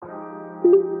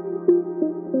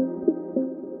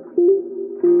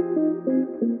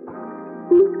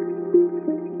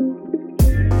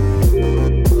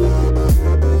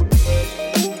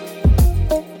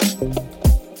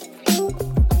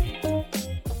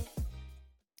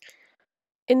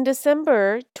In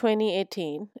December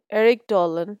 2018, Eric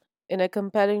Dolan, in a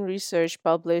compelling research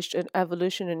published in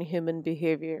Evolution in Human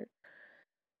Behavior,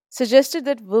 suggested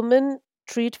that women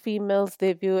treat females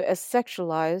they view as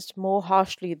sexualized more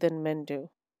harshly than men do.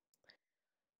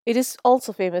 It is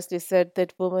also famously said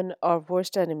that women are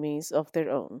worst enemies of their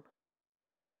own.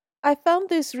 I found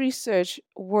this research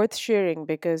worth sharing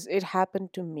because it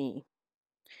happened to me.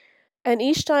 And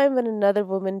each time when another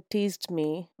woman teased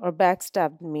me or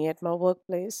backstabbed me at my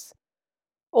workplace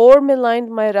or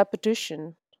maligned my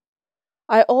reputation,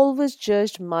 I always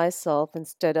judged myself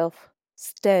instead of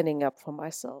standing up for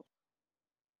myself.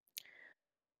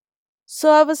 So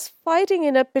I was fighting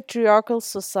in a patriarchal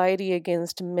society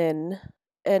against men,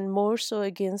 and more so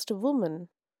against women,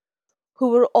 who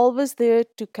were always there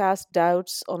to cast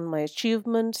doubts on my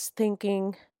achievements,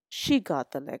 thinking she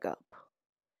got the leg up.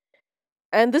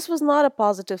 And this was not a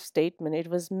positive statement, it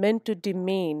was meant to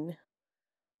demean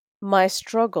my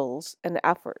struggles and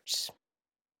efforts.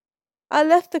 I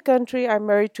left the country, I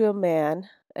married to a man,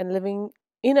 and living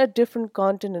in a different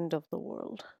continent of the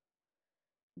world.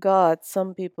 God,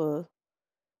 some people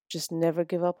just never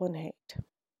give up on hate.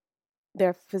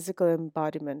 They're physical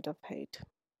embodiment of hate.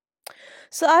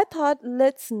 So I thought,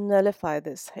 let's nullify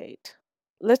this hate.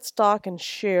 Let's talk and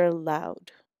share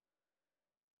loud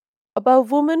about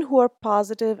women who are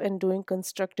positive and doing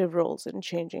constructive roles in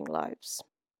changing lives.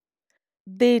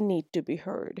 They need to be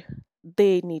heard.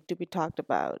 They need to be talked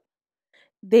about.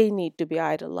 They need to be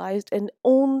idolized, and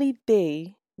only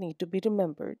they need to be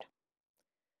remembered.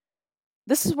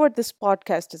 This is what this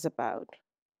podcast is about,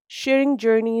 sharing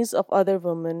journeys of other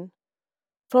women,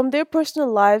 from their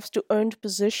personal lives to earned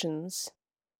positions,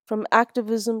 from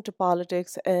activism to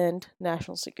politics and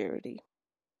national security.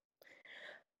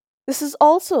 This is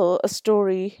also a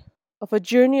story of a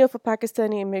journey of a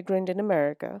Pakistani immigrant in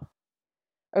America,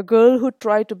 a girl who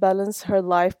tried to balance her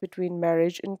life between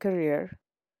marriage and career,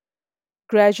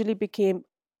 gradually became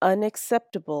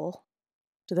unacceptable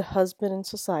to the husband and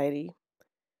society.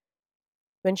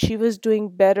 When she was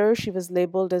doing better, she was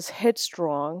labeled as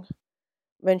headstrong.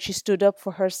 When she stood up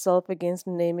for herself against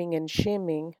naming and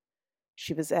shaming,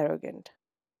 she was arrogant.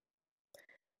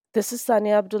 This is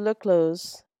Sania Abdullah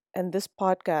Close, and this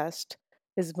podcast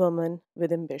is Woman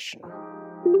with Ambition.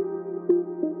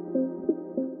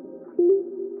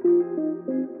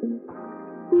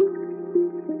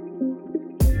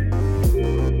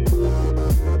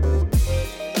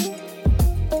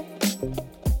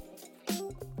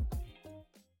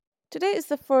 Today is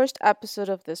the first episode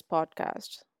of this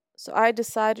podcast, so I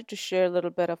decided to share a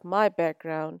little bit of my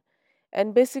background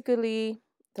and basically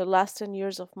the last 10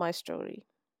 years of my story.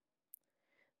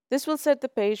 This will set the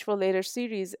page for later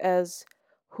series as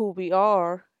who we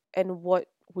are and what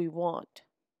we want.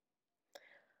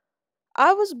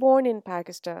 I was born in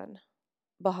Pakistan,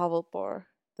 Bahawalpur,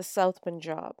 the South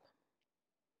Punjab.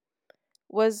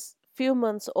 Was few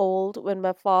months old when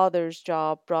my father's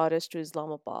job brought us to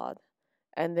Islamabad,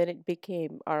 and then it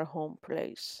became our home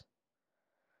place.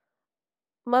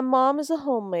 My mom is a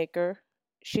homemaker.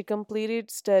 She completed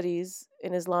studies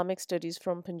in Islamic studies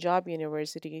from Punjab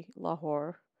University,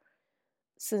 Lahore.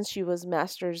 Since she was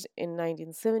master's in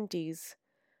 1970s,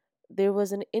 there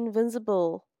was an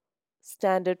invincible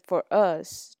standard for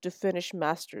us to finish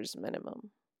master's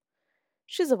minimum.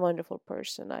 She's a wonderful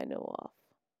person I know of.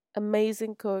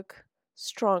 Amazing cook,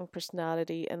 strong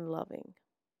personality, and loving.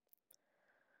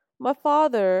 My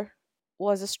father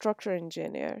was a structural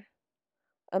engineer,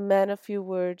 a man of few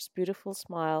words, beautiful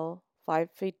smile, 5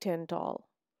 feet 10 tall.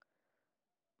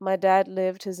 My dad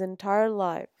lived his entire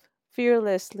life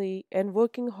fearlessly and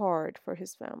working hard for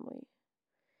his family.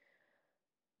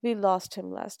 We lost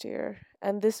him last year,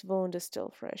 and this wound is still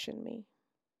fresh in me.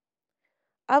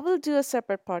 I will do a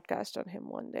separate podcast on him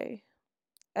one day,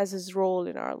 as his role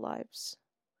in our lives.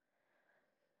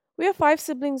 We are 5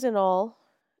 siblings in all,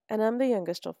 and I'm the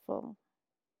youngest of them.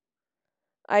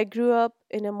 I grew up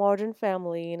in a modern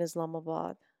family in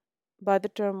Islamabad. By the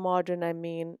term modern, I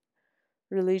mean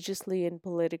religiously and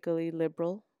politically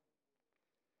liberal.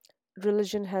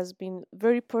 Religion has been a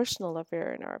very personal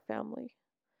affair in our family.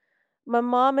 My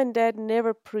mom and dad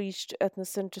never preached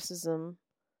ethnocentrism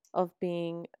of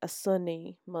being a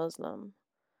Sunni Muslim.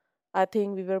 I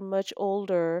think we were much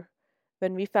older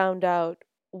when we found out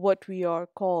what we are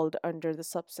called under the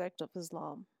subsect of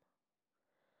Islam.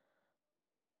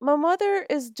 My mother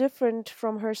is different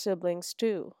from her siblings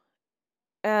too.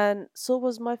 And so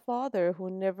was my father, who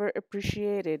never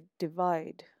appreciated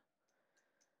divide.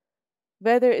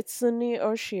 Whether it's Sunni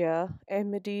or Shia,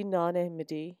 Ahmadi, non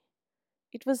Ahmadi,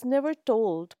 it was never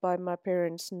told by my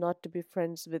parents not to be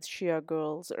friends with Shia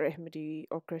girls or Ahmadi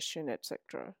or Christian,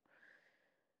 etc.,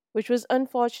 which was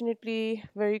unfortunately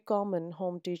very common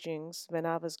home teachings when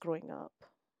I was growing up.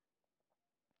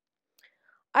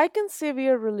 I can say we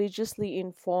are religiously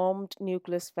informed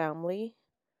nucleus family,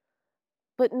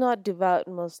 but not devout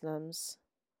Muslims.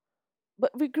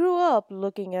 But we grew up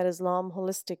looking at Islam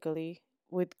holistically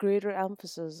with greater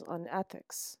emphasis on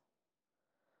ethics.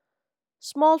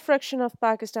 Small fraction of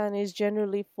Pakistanis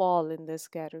generally fall in this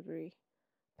category.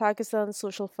 Pakistan's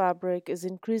social fabric is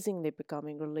increasingly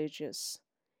becoming religious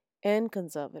and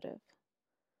conservative.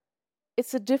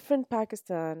 It's a different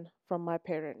Pakistan from my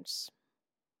parents.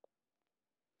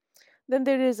 Then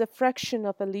there is a fraction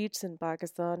of elites in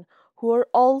Pakistan who are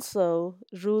also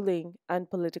ruling and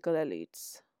political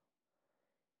elites.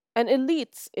 And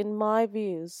elites, in my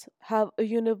views, have a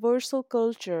universal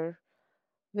culture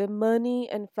where money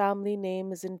and family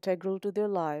name is integral to their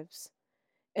lives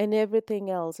and everything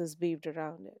else is weaved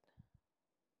around it.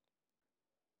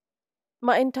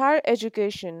 My entire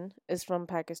education is from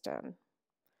Pakistan.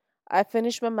 I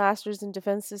finished my master's in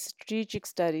Defense Strategic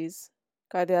Studies,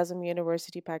 Quaid-e-Azam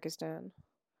University, Pakistan.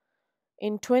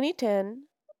 In 2010,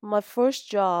 my first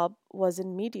job was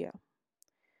in media,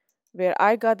 where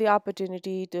I got the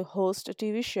opportunity to host a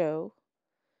TV show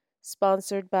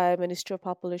sponsored by Ministry of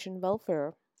Population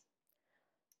Welfare.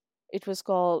 It was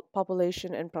called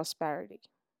Population and Prosperity.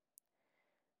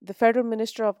 The federal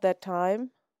minister of that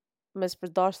time, Ms.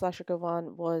 Firdaus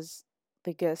Lashikawan, was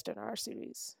the guest in our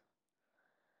series.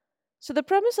 So, the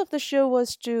premise of the show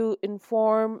was to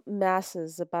inform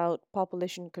masses about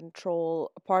population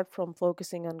control apart from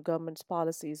focusing on government's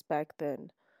policies back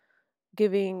then,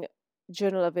 giving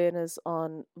general awareness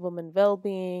on women well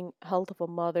being, health of a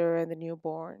mother, and the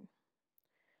newborn.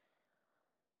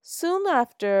 Soon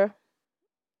after,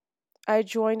 I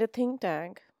joined a think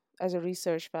tank as a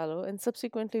research fellow, and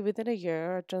subsequently, within a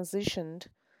year, I transitioned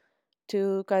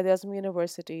to Quaid-e-Azam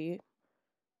University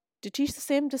to teach the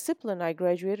same discipline I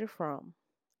graduated from.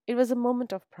 It was a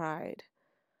moment of pride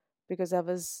because I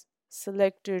was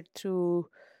selected through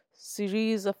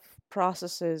series of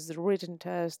processes, written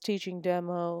test, teaching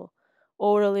demo,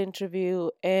 oral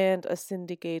interview, and a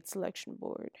syndicate selection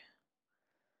board.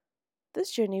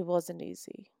 This journey wasn't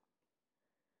easy.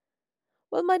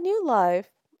 Well, my new life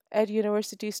at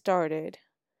university started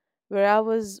where I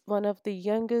was one of the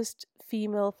youngest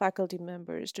female faculty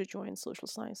members to join social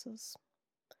sciences.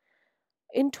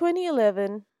 In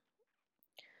 2011,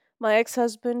 my ex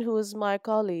husband, who was my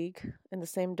colleague in the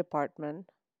same department,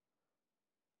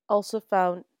 also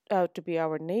found out to be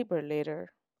our neighbor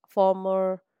later, a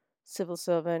former civil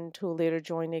servant who later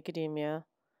joined academia,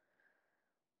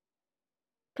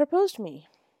 proposed me.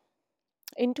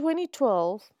 In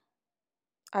 2012,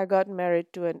 I got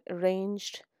married to an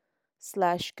arranged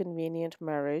slash convenient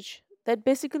marriage that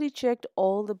basically checked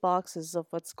all the boxes of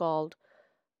what's called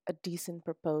a decent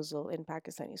proposal in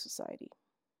Pakistani society.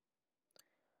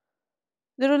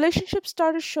 The relationship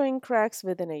started showing cracks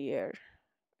within a year,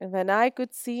 and when I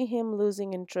could see him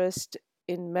losing interest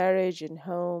in marriage and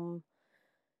home,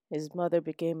 his mother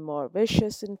became more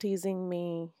vicious in teasing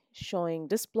me, showing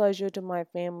displeasure to my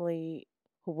family,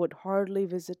 who would hardly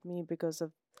visit me because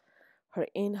of her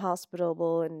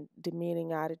inhospitable and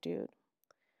demeaning attitude.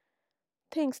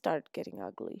 Things started getting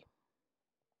ugly.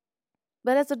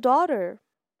 But as a daughter,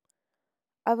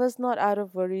 I was not out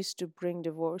of worries to bring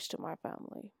divorce to my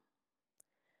family.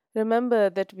 Remember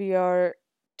that we are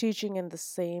teaching in the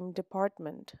same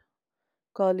department,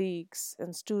 colleagues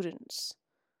and students.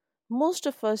 Most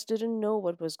of us didn't know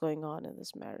what was going on in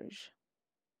this marriage.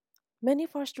 Many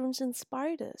of our students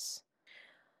inspired us.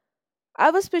 I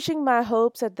was pitching my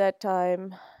hopes at that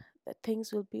time that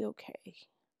things will be okay.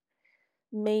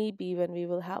 Maybe when we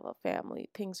will have a family,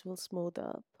 things will smooth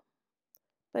up.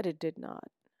 But it did not.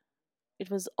 It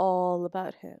was all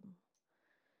about him.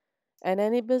 And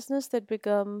any business that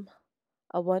become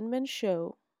a one-man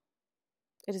show,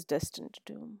 it is destined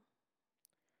to doom.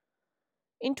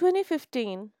 In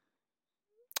 2015,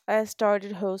 I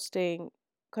started hosting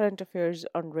current affairs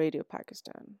on Radio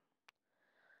Pakistan.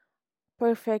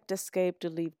 Perfect escape to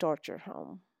leave torture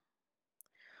home.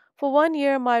 For 1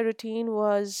 year, my routine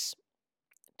was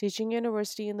teaching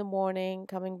university in the morning,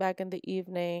 coming back in the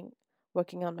evening,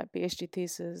 working on my PhD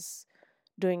thesis,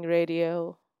 doing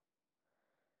radio.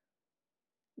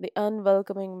 The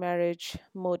unwelcoming marriage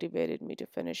motivated me to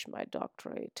finish my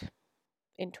doctorate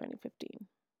in 2015. It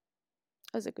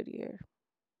was a good year.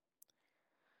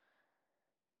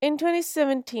 In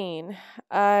 2017,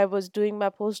 I was doing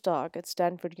my postdoc at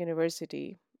Stanford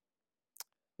University,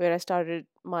 where I started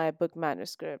my book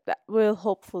manuscript that will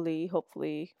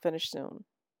hopefully finish soon.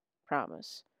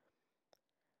 Promise.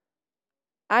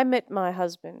 I met my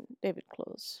husband, David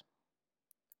Close,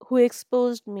 who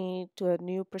exposed me to a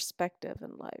new perspective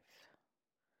in life.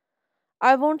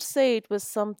 I won't say it was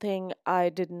something I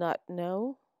did not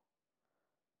know,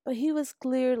 but he was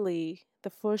clearly the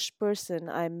first person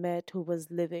I met who was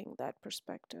living that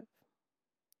perspective.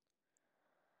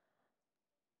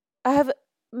 I have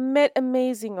met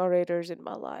amazing orators in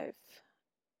my life,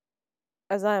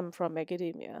 as I am from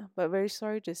academia, but very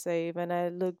sorry to say, when I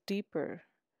look deeper,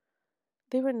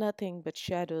 they were nothing but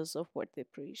shadows of what they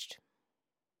preached.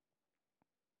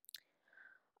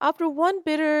 After one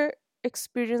bitter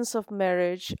experience of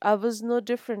marriage, I was no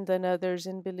different than others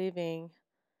in believing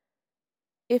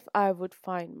if I would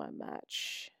find my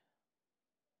match.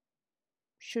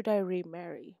 Should I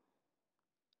remarry?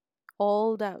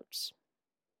 All doubts.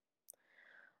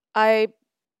 I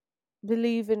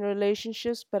believe in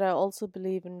relationships, but I also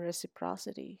believe in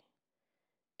reciprocity.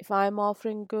 If I'm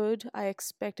offering good, I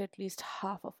expect at least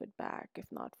half of it back, if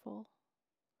not full.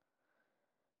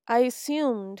 I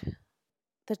assumed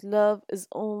that love is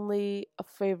only a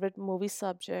favorite movie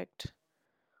subject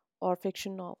or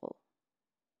fiction novel.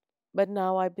 But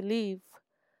now I believe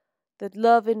that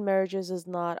love in marriages is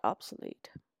not obsolete.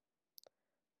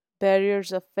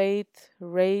 Barriers of faith,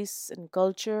 race, and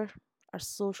culture are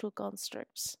social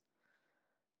constructs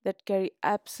that carry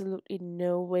absolutely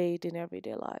no weight in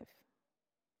everyday life.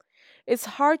 It's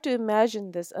hard to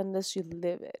imagine this unless you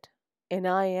live it, and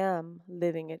I am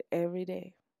living it every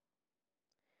day.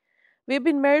 We've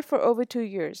been married for over 2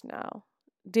 years now.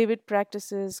 David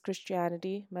practices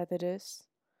Christianity, Methodist,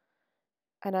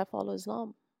 and I follow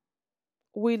Islam.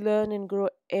 We learn and grow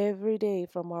every day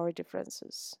from our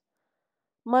differences.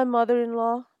 My mother in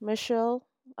law, Michelle,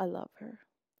 I love her.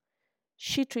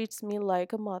 She treats me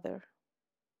like a mother.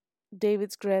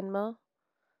 David's grandma,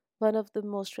 one of the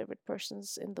most favorite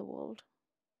persons in the world.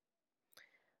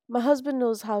 My husband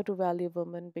knows how to value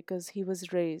women because he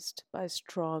was raised by a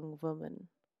strong woman.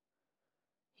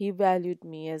 He valued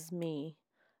me as me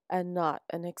and not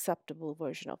an acceptable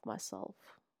version of myself.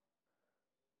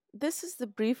 This is the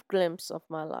brief glimpse of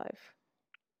my life,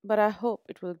 but I hope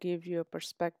it will give you a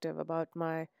perspective about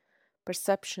my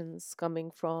perceptions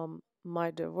coming from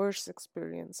my diverse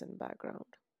experience and background.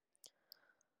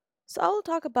 So I will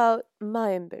talk about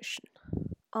my ambition.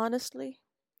 Honestly,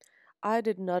 I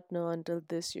did not know until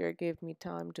this year gave me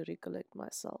time to recollect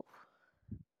myself.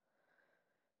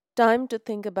 Time to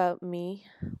think about me,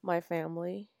 my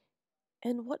family,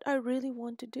 and what I really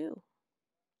want to do.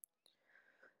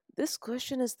 This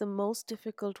question is the most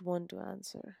difficult one to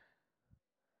answer.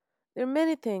 There are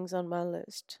many things on my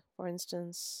list. For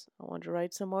instance, I want to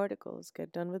write some articles,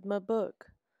 get done with my book,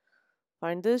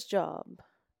 find this job,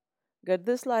 get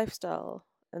this lifestyle,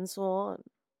 and so on.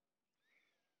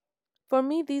 For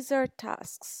me, these are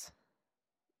tasks.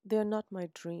 They are not my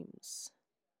dreams.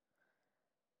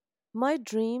 My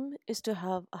dream is to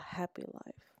have a happy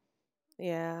life.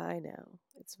 Yeah, I know,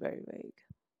 it's very vague.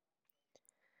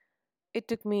 It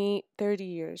took me 30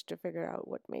 years to figure out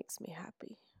what makes me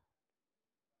happy.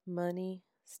 Money,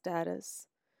 status,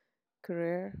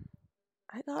 career,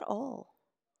 I got all.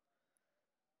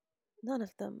 None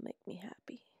of them make me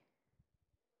happy.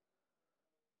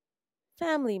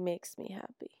 Family makes me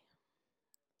happy.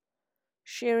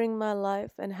 Sharing my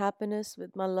life and happiness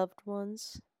with my loved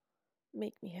ones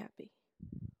make me happy.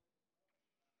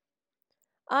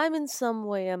 I'm in some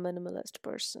way a minimalist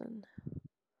person.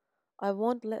 I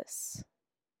want less,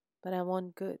 but I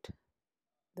want good,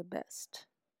 the best.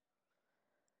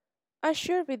 I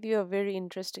share with you a very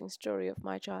interesting story of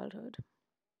my childhood.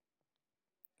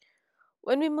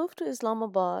 When we moved to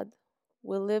Islamabad,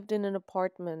 we lived in an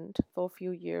apartment for a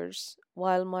few years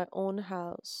while my own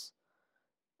house,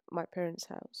 my parents'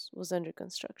 house, was under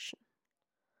construction.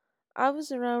 I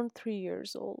was around 3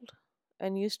 years old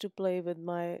and used to play with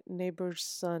my neighbor's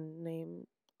son named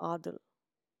Adil.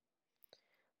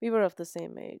 We were of the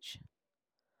same age.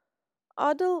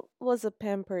 Adil was a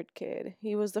pampered kid.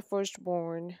 He was the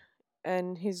firstborn,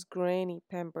 and his granny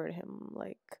pampered him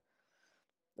like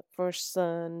the first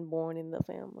son born in the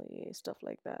family, stuff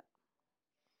like that.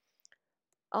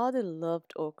 Adil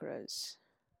loved okras.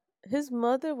 His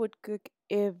mother would cook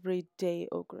every day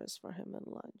okras for him in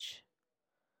lunch.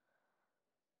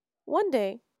 One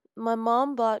day, my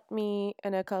mom bought me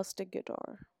an acoustic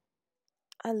guitar.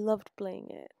 I loved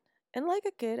playing it. And like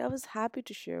a kid, I was happy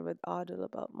to share with Adil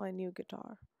about my new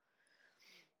guitar.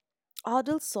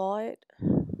 Adil saw it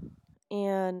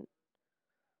and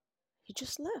he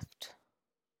just left.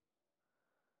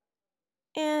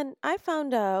 And I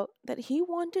found out that he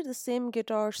wanted the same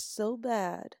guitar so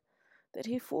bad that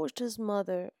he forced his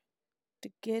mother to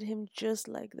get him just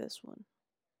like this one.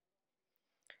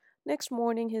 Next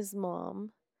morning, his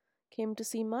mom came to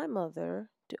see my mother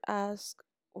to ask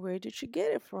where did she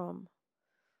get it from.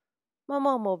 My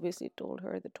mom obviously told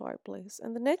her the toy place,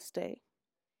 and the next day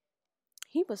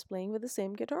he was playing with the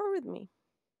same guitar with me.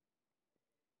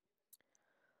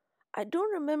 I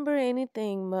don't remember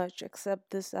anything much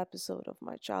except this episode of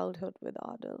my childhood with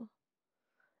Adil.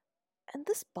 And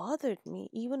this bothered me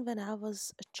even when I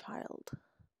was a child.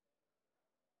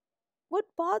 What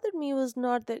bothered me was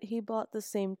not that he bought the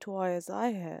same toy as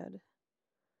I had.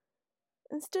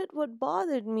 Instead, what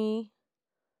bothered me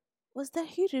was that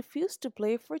he refused to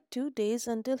play for 2 days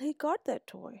until he got that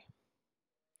toy.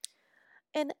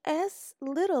 And as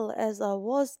little as I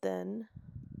was then,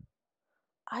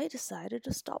 I decided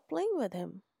to stop playing with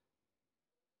him.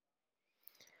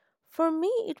 For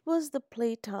me, it was the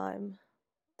playtime,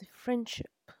 the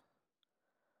friendship.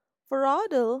 For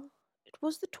Adil, it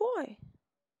was the toy.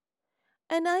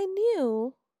 And I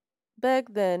knew back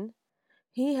then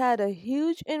he had a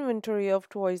huge inventory of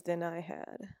toys than I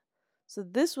had. So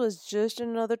this was just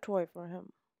another toy for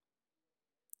him.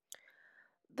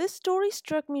 This story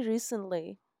struck me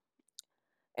recently,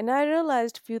 and I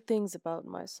realized few things about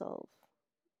myself.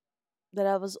 That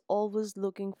I was always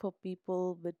looking for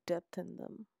people with depth in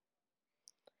them,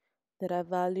 that I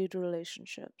valued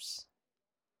relationships,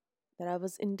 that I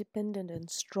was independent and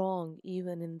strong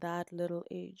even in that little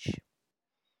age,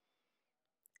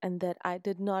 and that I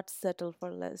did not settle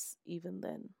for less even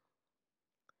then.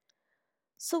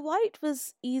 So, why it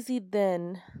was easy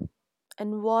then,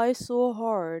 and why so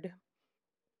hard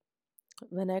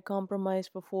when I compromised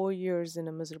for 4 years in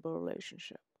a miserable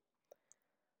relationship?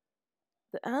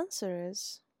 The answer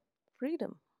is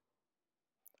freedom.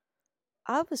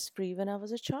 I was free when I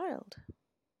was a child.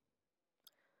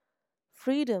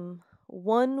 Freedom,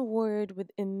 one word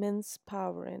with immense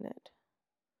power in it.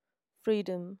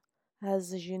 Freedom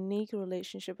has a unique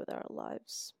relationship with our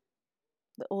lives.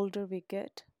 The older we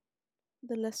get,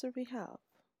 the lesser we have.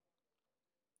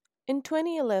 In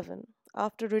 2011,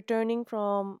 after returning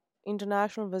from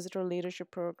International Visitor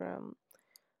Leadership Program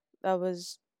that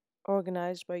was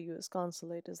organized by US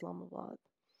Consulate Islamabad,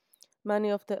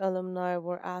 many of the alumni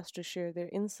were asked to share their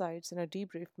insights in a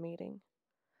debrief meeting.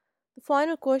 The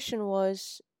final question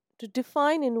was to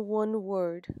define in one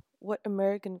word what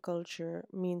American culture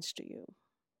means to you.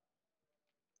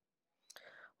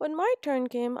 When my turn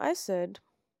came, I said,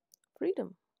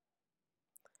 freedom.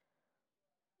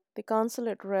 The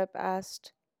consulate rep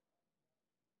asked,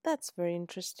 that's very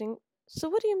interesting. So,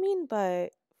 what do you mean by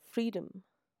freedom?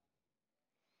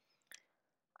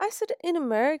 I said, in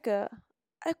America,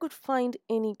 I could find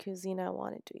any cuisine I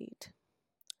wanted to eat.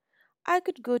 I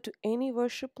could go to any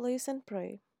worship place and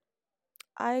pray.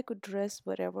 I could dress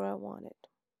whatever I wanted.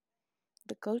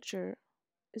 The culture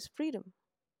is freedom.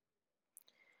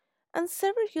 And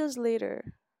several years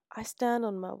later, I stand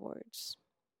on my words.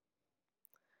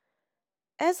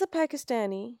 As a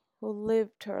Pakistani who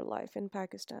lived her life in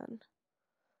Pakistan,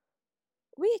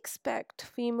 we expect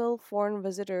female foreign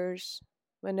visitors,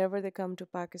 whenever they come to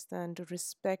Pakistan, to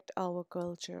respect our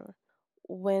culture.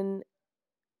 When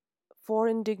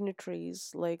foreign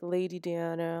dignitaries like Lady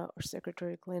Diana or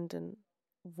Secretary Clinton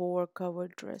wore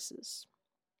covered dresses.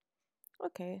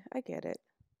 Okay, I get it.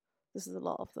 This is the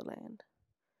law of the land.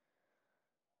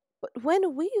 But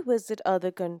when we visit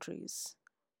other countries,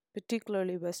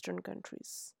 particularly Western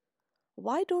countries,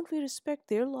 why don't we respect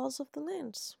their laws of the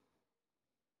lands?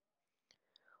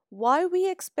 Why we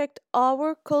expect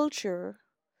our culture,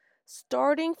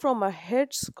 starting from a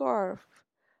headscarf,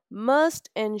 must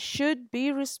and should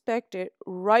be respected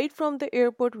right from the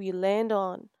airport we land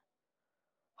on.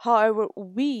 However,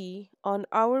 we, on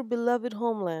our beloved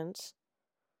homelands,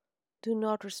 do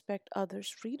not respect others'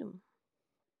 freedom.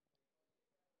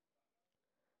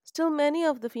 Still, many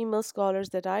of the female scholars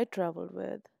that I traveled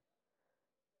with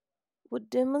would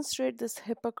demonstrate this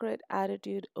hypocrite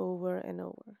attitude over and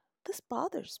over. This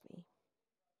bothers me.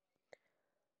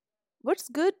 What's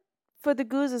good for the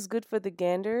goose is good for the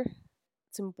gander.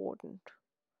 It's important.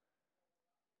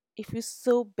 If you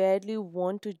so badly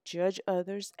want to judge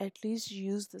others, at least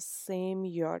use the same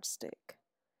yardstick.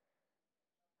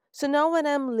 So now, when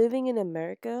I'm living in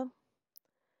America,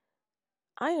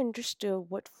 I understood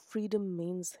what freedom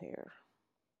means here.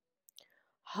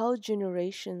 How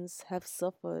generations have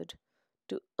suffered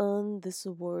to earn this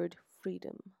word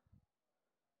freedom.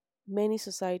 Many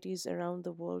societies around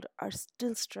the world are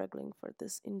still struggling for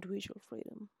this individual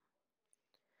freedom.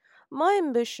 My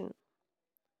ambition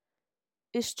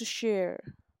is to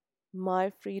share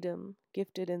my freedom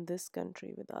gifted in this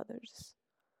country with others.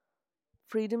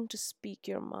 Freedom to speak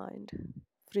your mind,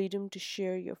 freedom to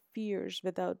share your fears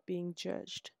without being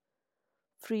judged,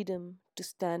 freedom to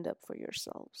stand up for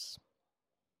yourselves.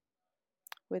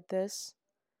 With this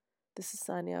is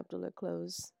Sania Abdullah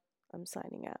Close. I'm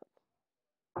signing out.